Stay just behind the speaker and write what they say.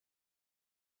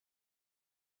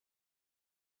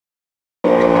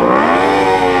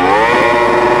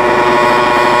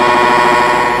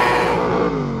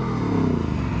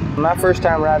My first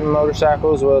time riding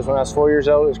motorcycles was when I was 4 years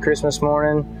old. It was Christmas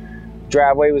morning.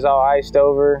 Driveway was all iced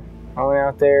over. I went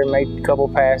out there, made a couple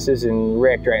passes, and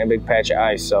wrecked right in a big patch of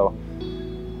ice. So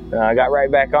I got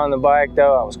right back on the bike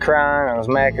though. I was crying. I was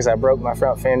mad because I broke my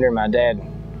front fender. My dad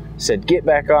said, "Get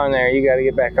back on there. You got to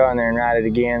get back on there and ride it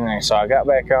again." And so I got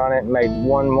back on it, made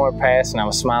one more pass, and I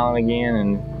was smiling again.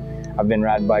 And I've been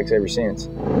riding bikes ever since.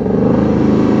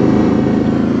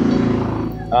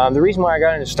 The reason why I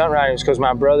got into stunt riding was because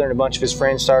my brother and a bunch of his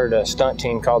friends started a stunt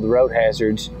team called the Road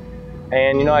Hazards.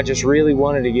 And, you know, I just really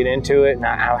wanted to get into it. And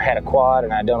I had a quad,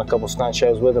 and I'd done a couple stunt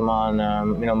shows with them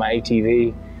on, you know, my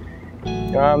ATV.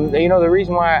 You know, the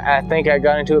reason why I think I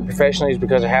got into it professionally is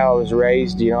because of how I was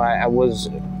raised. You know, I was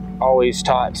always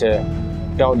taught to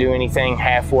don't do anything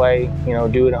halfway, you know,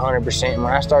 do it 100%. And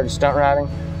when I started stunt riding,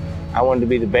 I wanted to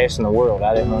be the best in the world.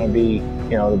 I didn't want to be,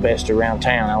 you know, the best around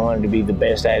town. I wanted to be the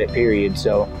best at it, period.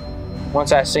 So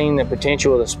once I seen the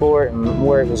potential of the sport and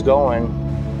where it was going,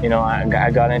 you know,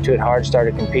 I got into it hard,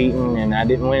 started competing, and I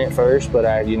didn't win at first, but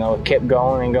I, you know, kept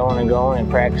going and going and going and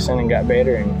practicing and got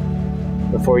better. And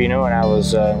before you know it, I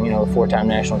was, you know, a 4-time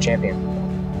national champion.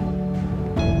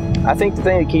 I think the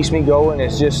thing that keeps me going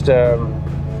is just, you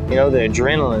know, the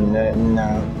adrenaline,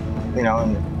 and you know,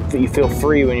 and you feel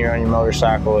free when you're on your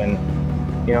motorcycle, and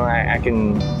you know, I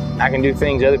can do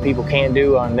things other people can't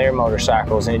do on their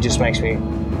motorcycles, and it just makes me,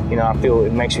 you know,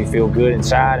 it makes me feel good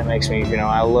inside. It makes me, you know,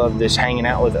 I love this hanging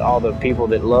out with all the people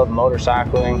that love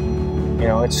motorcycling. You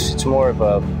know, it's more of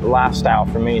a lifestyle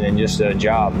for me than just a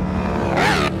job.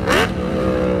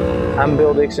 I'm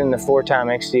Bill Dixon, the 4-time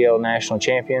XDL national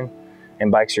champion,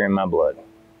 and bikes are in my blood.